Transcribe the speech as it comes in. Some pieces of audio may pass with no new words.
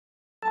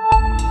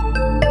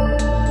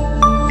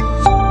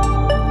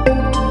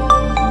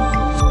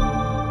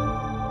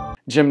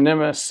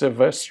Gymnema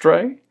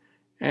sylvestre,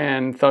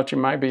 and thought you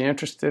might be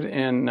interested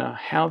in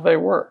how they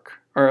work,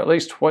 or at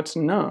least what's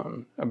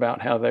known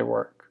about how they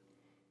work.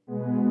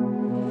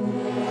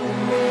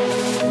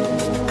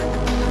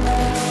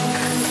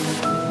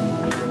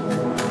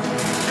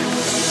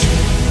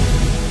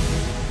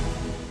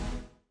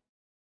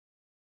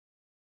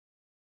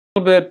 A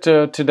little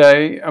bit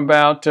today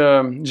about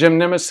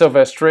Gymnema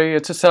sylvestre.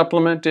 It's a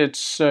supplement.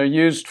 It's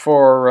used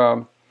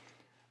for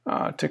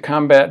to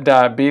combat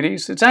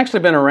diabetes. It's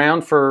actually been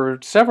around for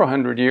several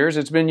hundred years.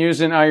 It's been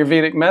used in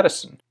Ayurvedic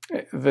medicine.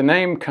 The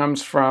name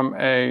comes from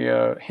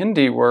a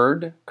Hindi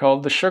word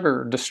called the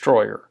sugar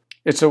destroyer.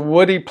 It's a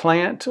woody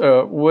plant,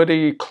 a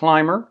woody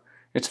climber.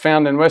 It's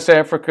found in West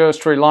Africa,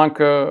 Sri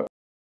Lanka,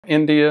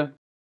 India.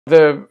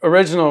 The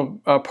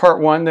original part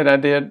one that I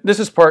did, this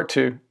is part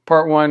two.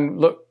 Part one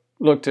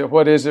looked at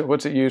what is it,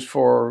 what's it used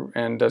for,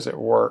 and does it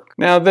work.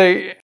 Now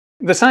the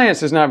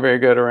science is not very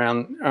good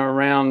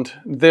around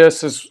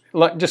this,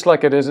 just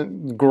like it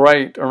isn't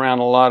great around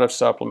a lot of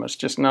supplements,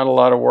 just not a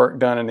lot of work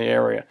done in the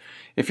area.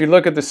 If you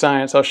look at the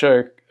science, I'll show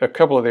you a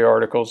couple of the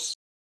articles.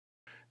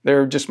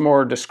 They're just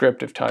more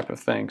descriptive type of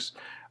things.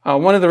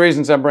 One of the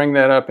reasons I bring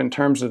that up in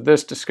terms of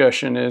this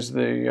discussion is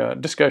the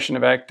discussion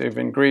of active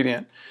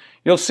ingredient.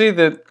 You'll see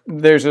that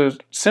there's a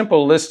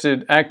simple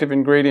listed active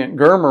ingredient,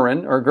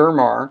 germarin or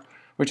germar,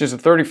 which is a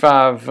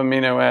 35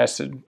 amino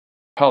acid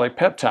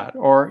polypeptide,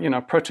 or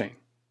protein.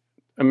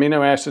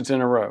 Amino acids in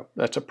a row,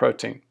 that's a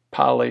protein.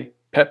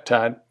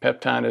 Polypeptide,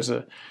 peptide is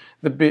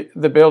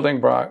the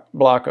building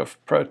block of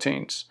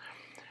proteins.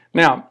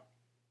 Now,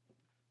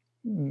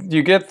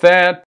 you get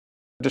that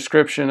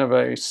description of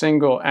a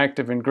single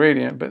active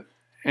ingredient,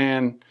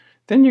 and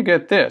then you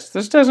get this.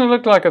 This doesn't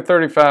look like a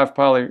 35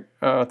 amino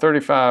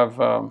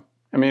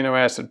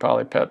acid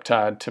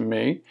polypeptide to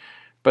me,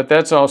 but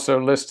that's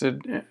also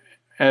listed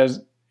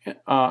as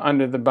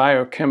under the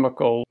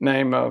biochemical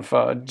name of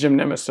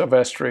Gymnema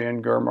sylvestre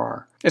and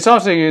germar. It's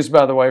also used,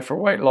 by the way, for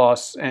weight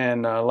loss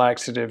and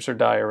laxatives or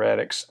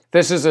diuretics.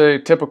 This is a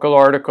typical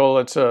article.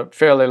 It's a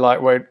fairly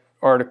lightweight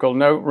article.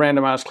 No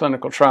randomized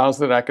clinical trials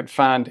that I could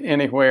find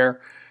anywhere,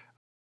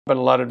 but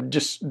a lot of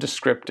just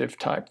descriptive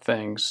type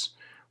things.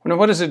 Now,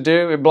 what does it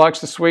do? It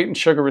blocks the sweet and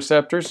sugar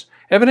receptors,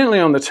 evidently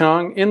on the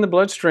tongue, in the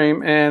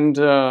bloodstream, and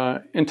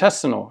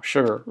intestinal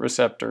sugar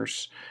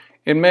receptors.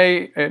 It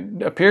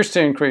appears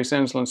to increase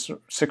insulin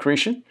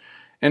secretion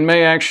and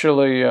may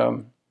actually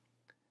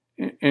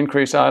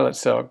increase islet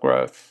cell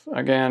growth.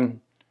 Again,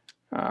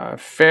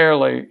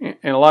 fairly,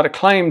 and a lot of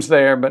claims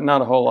there, but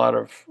not a whole lot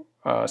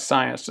of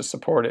science to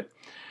support it.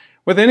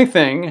 With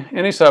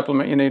any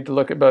supplement, you need to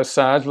look at both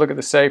sides, look at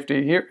the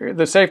safety. Here,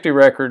 the safety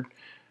record,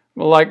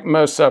 like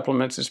most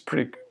supplements, is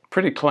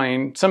pretty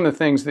clean. Some of the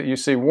things that you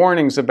see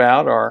warnings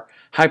about are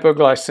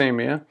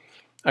hypoglycemia.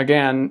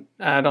 Again,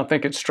 I don't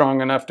think it's strong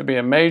enough to be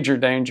a major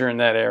danger in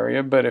that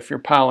area, but if you're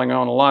piling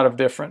on a lot of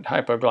different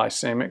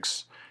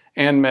hypoglycemics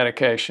and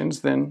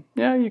medications, then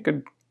yeah, you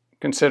could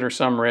consider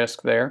some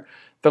risk there.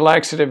 The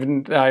laxative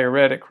and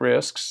diuretic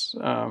risks,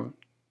 the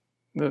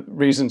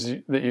reasons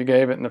that you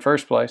gave it in the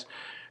first place.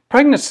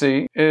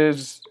 Pregnancy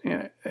is,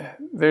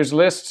 there's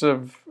lists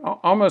of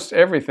almost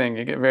everything.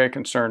 You get very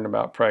concerned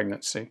about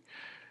pregnancy.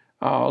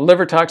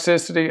 Liver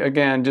toxicity,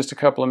 again, just a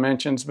couple of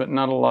mentions, but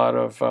not a lot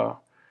of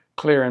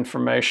clear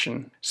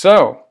information.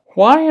 So,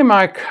 why am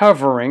I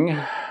covering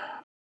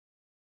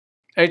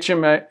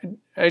HMG-CoA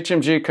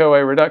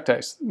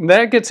reductase?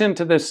 That gets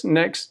into this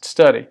next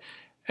study.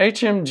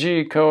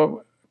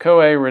 HMG-CoA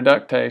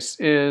reductase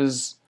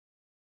is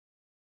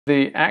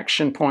the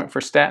action point for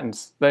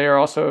statins. They are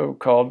also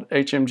called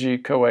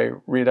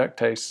HMG-CoA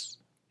reductase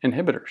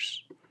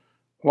inhibitors.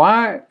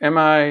 Why am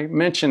I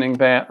mentioning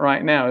that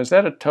right now? Is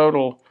that a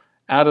total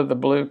out of the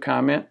blue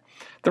comment?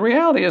 The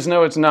reality is,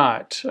 no, it's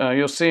not.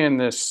 You'll see in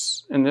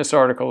this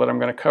article that I'm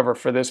going to cover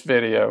for this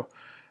video,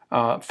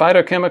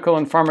 phytochemical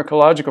and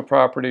pharmacological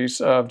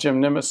properties of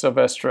Gymnema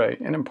sylvestre,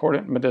 an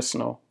important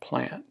medicinal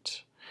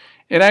plant.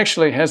 It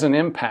actually has an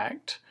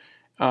impact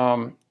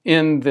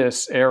in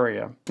this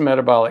area,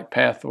 metabolic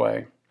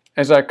pathway.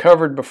 As I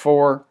covered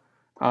before,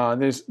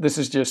 this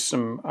is just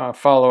some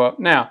follow-up.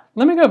 Now,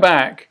 let me go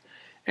back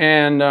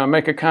and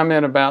make a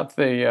comment about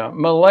the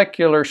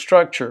molecular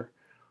structure.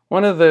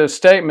 One of the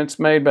statements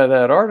made by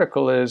that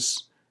article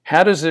is,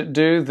 how does it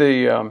do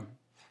the,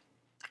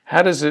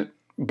 how does it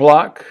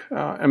block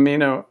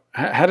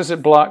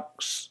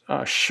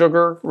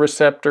sugar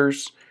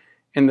receptors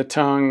in the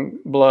tongue,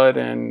 blood,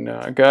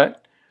 and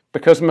gut?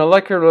 Because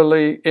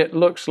molecularly, it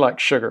looks like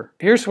sugar.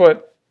 Here's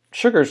what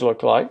sugars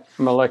look like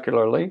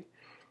molecularly: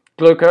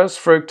 glucose,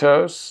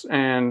 fructose,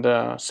 and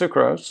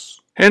sucrose.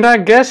 And I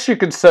guess you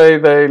could say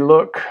they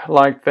look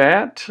like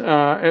that.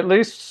 At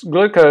least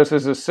glucose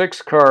is a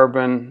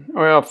 6-carbon,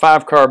 well,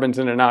 5 carbons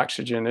and an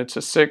oxygen. It's a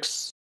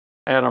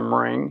 6-atom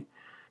ring.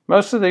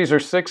 Most of these are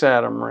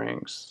 6-atom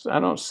rings. I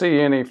don't see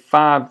any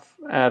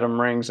 5-atom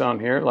rings on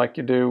here like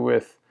you do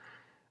with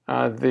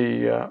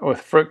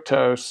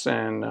fructose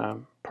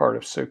and part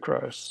of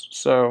sucrose.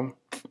 So,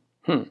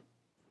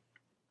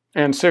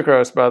 And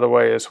sucrose, by the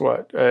way, is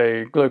what?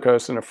 A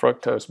glucose and a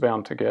fructose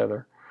bound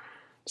together.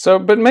 So,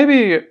 but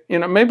maybe,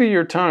 maybe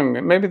your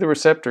tongue, maybe the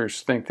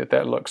receptors think that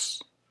that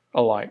looks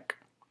alike.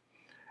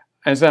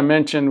 As I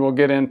mentioned, we'll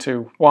get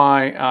into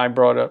why I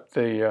brought up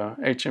the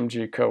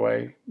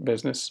HMG-CoA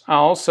business. I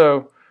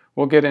also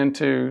will get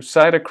into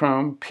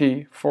cytochrome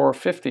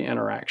P450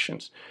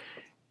 interactions.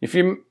 If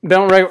you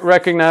don't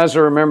recognize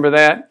or remember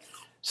that,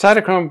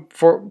 cytochrome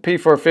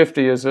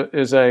P450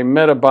 is a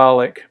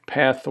metabolic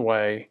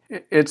pathway.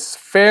 It's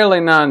fairly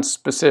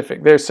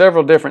nonspecific. There are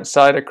several different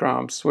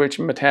cytochromes which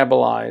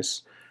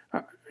metabolize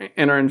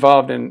and are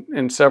involved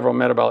in several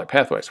metabolic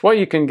pathways. What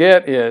you can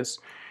get is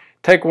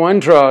take one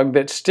drug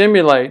that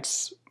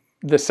stimulates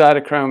the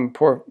cytochrome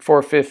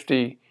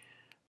P450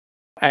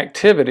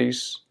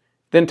 activities,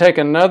 then take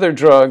another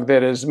drug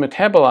that is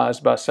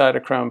metabolized by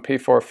cytochrome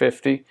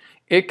P450.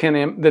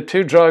 The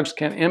two drugs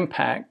can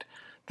impact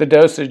the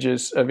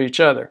dosages of each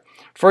other.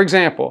 For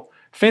example,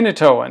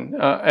 phenytoin,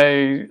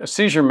 a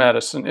seizure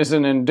medicine, is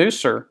an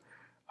inducer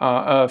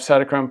of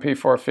cytochrome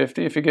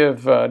P450 if you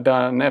give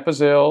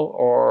donepezil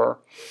or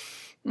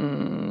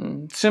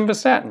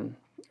simvastatin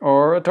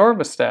or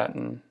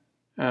atorvastatin.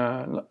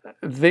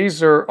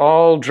 These are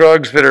all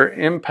drugs that are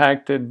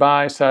impacted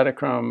by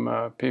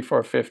cytochrome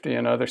P450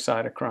 and other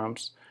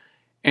cytochromes,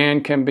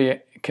 and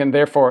can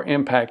therefore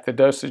impact the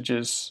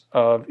dosages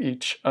of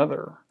each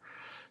other.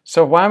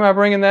 So why am I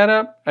bringing that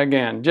up?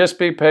 Again, just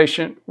be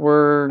patient.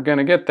 We're going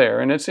to get there,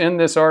 and it's in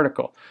this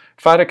article.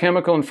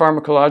 Phytochemical and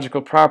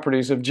pharmacological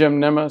properties of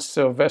Gymnema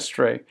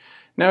sylvestre.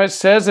 Now it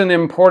says an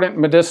important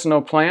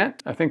medicinal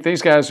plant. I think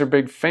these guys are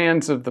big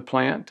fans of the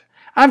plant.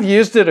 I've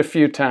used it a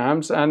few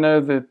times. I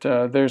know that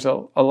there's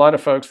a lot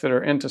of folks that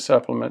are into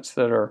supplements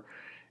that are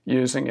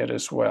using it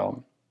as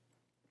well.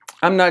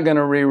 I'm not going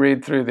to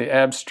reread through the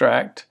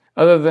abstract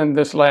other than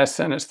this last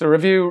sentence. The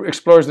review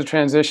explores the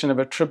transition of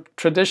a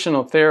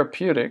traditional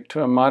therapeutic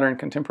to a modern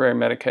contemporary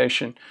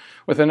medication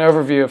with an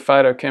overview of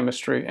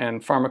phytochemistry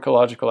and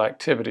pharmacological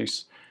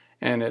activities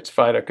and its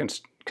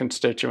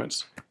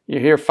phytoconstituents. You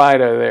hear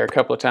phyto there a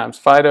couple of times.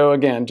 Phyto,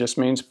 again, just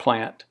means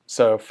plant.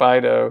 So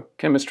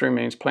phytochemistry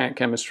means plant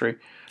chemistry.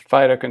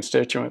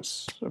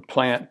 Phytoconstituents,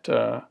 plant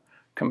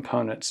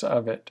components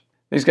of it.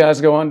 These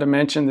guys go on to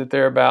mention that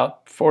there are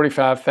about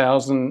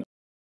 45,000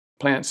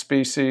 plant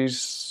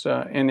species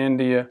in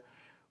India,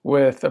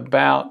 with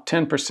about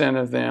 10%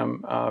 of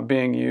them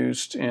being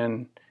used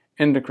in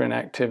endocrine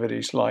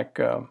activities like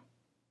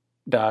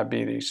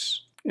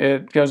diabetes.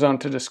 It goes on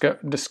to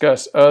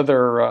discuss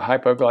other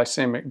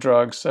hypoglycemic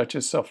drugs such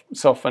as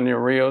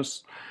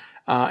sulfonylureas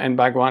and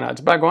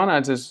biguanides.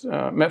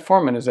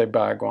 Metformin is a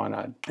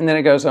biguanide. And then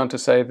it goes on to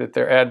say that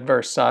there are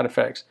adverse side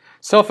effects.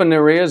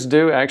 Sulfonylureas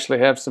do actually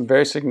have some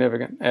very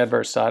significant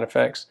adverse side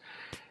effects.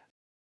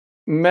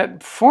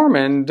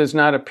 Metformin does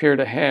not appear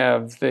to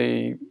have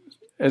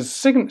as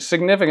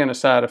significant a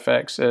side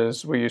effects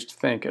as we used to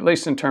think, at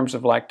least in terms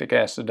of lactic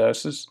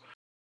acidosis.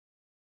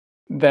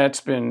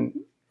 That's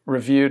been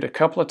reviewed a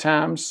couple of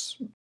times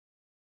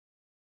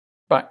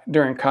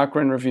during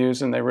Cochrane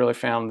reviews, and they really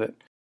found that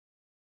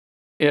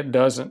it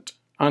doesn't,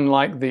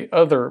 unlike the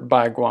other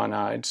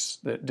biguanides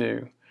that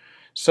do.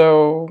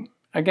 So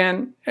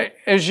again,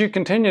 as you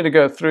continue to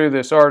go through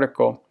this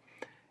article,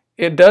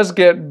 it does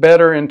get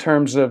better in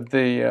terms of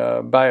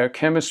the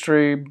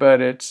biochemistry, but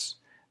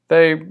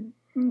they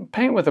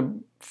paint with a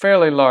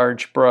fairly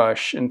large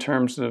brush in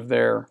terms of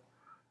their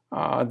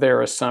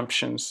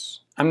assumptions.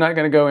 I'm not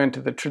going to go into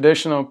the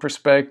traditional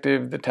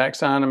perspective, the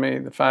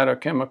taxonomy, the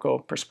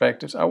phytochemical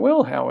perspectives. I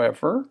will,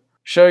 however,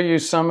 show you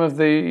some of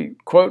the,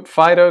 quote,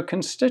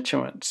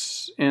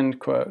 phytoconstituents, end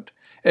quote.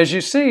 As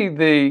you see,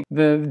 the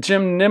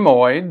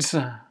gymnemoids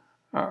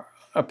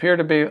appear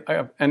to be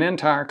an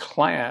entire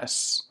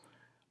class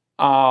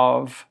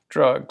of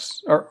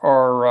drugs,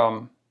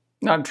 or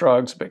not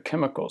drugs, but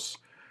chemicals,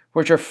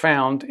 which are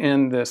found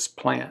in this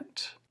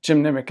plant.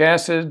 Gymnemic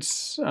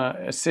acids,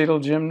 sapacins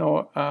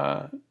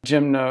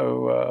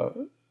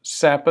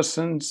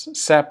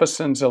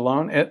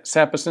alone,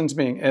 sapacins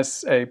being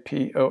S-A-P-O-S-I-N.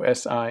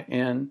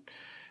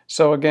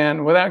 So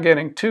again, without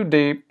getting too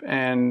deep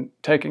and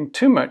taking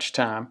too much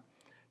time,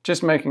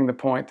 just making the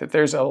point that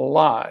there's a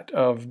lot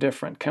of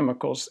different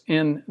chemicals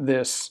in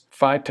this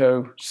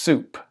phyto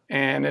soup.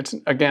 And it's,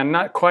 again,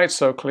 not quite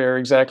so clear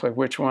exactly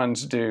which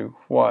ones do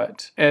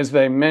what. As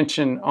they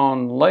mention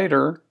on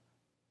later,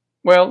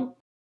 well,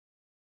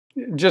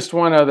 just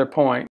one other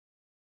point.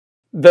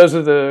 Those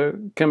are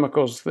the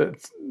chemicals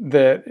that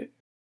the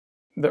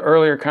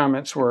earlier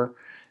comments were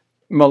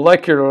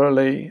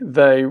molecularly,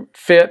 they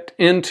fit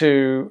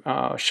into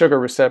sugar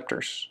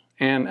receptors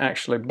and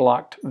actually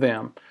blocked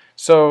them.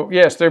 So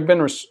yes, there have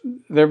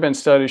been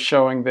studies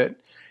showing that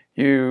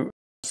you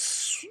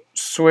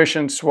swish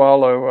and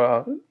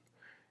swallow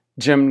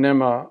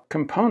Gymnema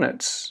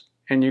components,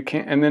 and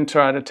then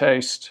try to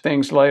taste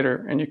things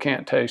later, and you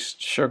can't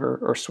taste sugar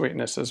or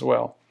sweetness as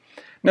well.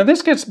 Now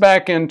this gets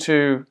back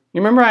into,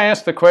 you remember I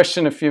asked the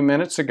question a few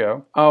minutes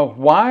ago,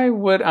 why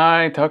would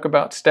I talk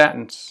about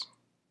statins?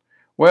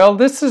 Well,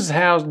 this is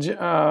how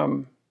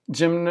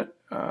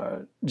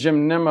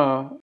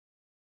Gymnema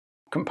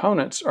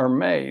components are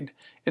made.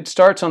 It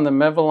starts on the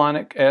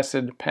mevalonic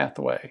acid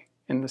pathway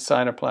in the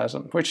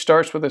cytoplasm, which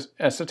starts with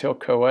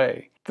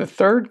acetyl-CoA. The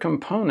third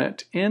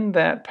component in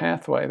that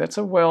pathway, that's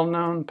a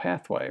well-known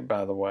pathway,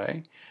 by the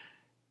way.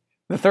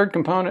 The third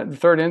component, the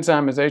third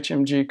enzyme is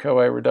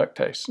HMG-CoA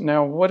reductase.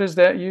 Now, what is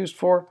that used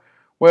for?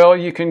 Well,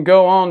 you can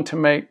go on to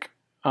make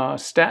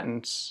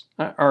statins,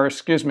 LDL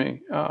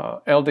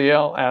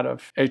out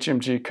of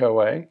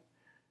HMG-CoA.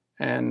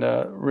 And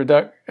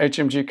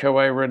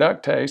HMG-CoA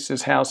reductase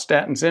is how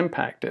statins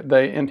impact it.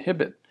 They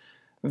inhibit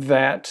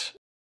that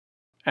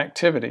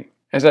activity.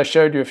 As I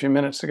showed you a few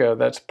minutes ago,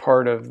 that's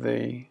part of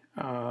the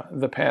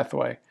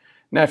pathway.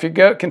 Now, if you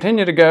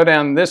continue to go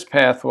down this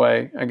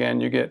pathway,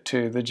 again, you get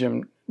to the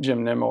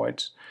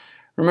gymnemoids.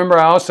 Remember,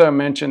 I also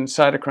mentioned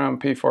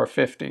cytochrome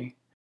P450.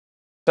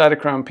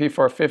 Cytochrome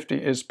P450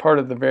 is part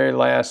of the very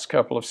last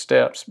couple of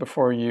steps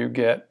before you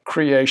get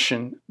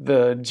creation,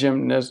 the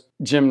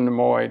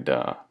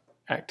gymnemoid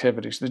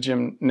activities, the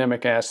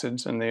gymnemic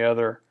acids and the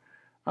other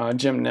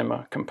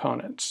Gymnema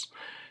components.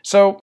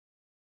 So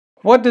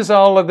what does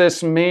all of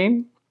this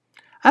mean?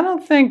 I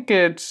don't think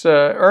it's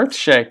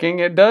earth-shaking.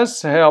 It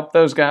does help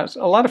those guys.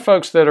 A lot of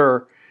folks that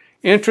are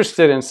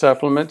interested in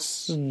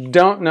supplements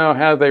don't know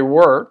how they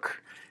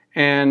work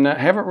and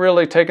haven't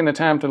really taken the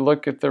time to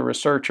look at the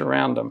research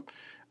around them.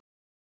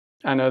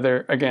 I know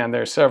there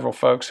are several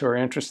folks who are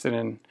interested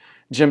in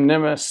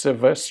Gymnema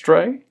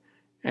sylvestre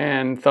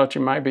and thought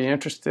you might be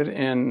interested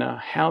in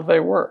how they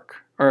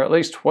work, or at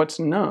least what's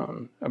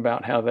known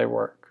about how they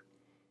work.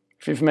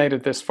 If you've made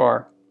it this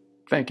far,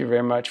 thank you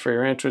very much for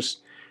your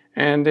interest.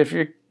 And if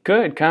you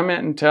could,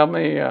 comment and tell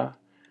me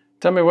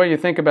what you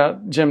think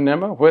about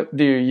Gymnema. What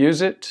do you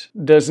use it?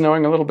 Does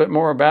knowing a little bit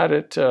more about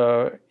it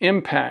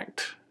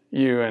impact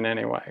you in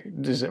any way?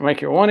 Does it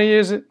make you want to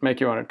use it,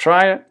 make you want to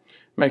try it,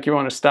 make you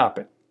want to stop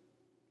it?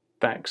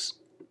 Thanks.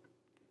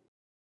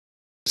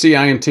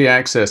 CIMT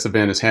Access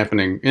event is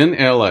happening in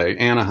LA,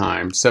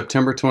 Anaheim,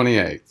 September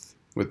 28th,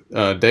 with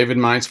David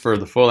Mites for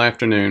the full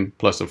afternoon,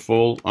 plus a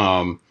full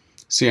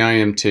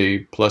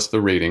CIMT, plus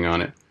the reading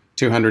on it,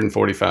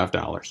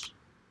 $245.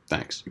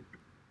 Thanks.